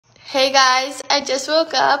Hey guys, I just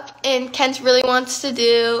woke up and Kent really wants to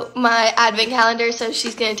do my advent calendar, so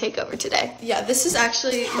she's going to take over today. Yeah, this is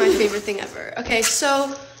actually my favorite thing ever. Okay,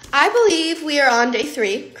 so I believe we are on day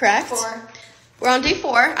 3, correct? 4. We're on day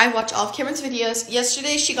 4. I watched all of Cameron's videos.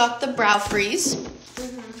 Yesterday she got the brow freeze.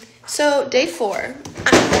 So day 4.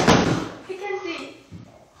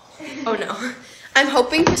 Oh no. I'm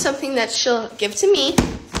hoping for something that she'll give to me.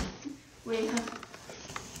 Wait,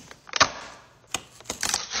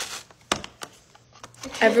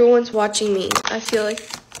 Everyone's watching me. I feel like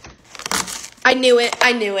I knew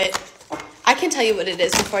it. I can tell you what it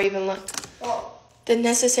is before I even look. Oh. The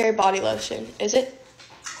necessary body lotion. Is it?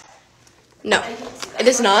 No, it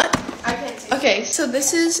is not. I can't see. Okay, so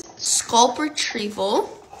this is Scalp Retrieval.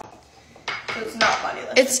 So it's not body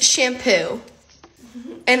lotion. It's shampoo.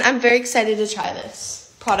 And I'm very excited to try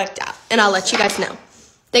this product out. And I'll let you guys know.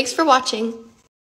 Thanks for watching.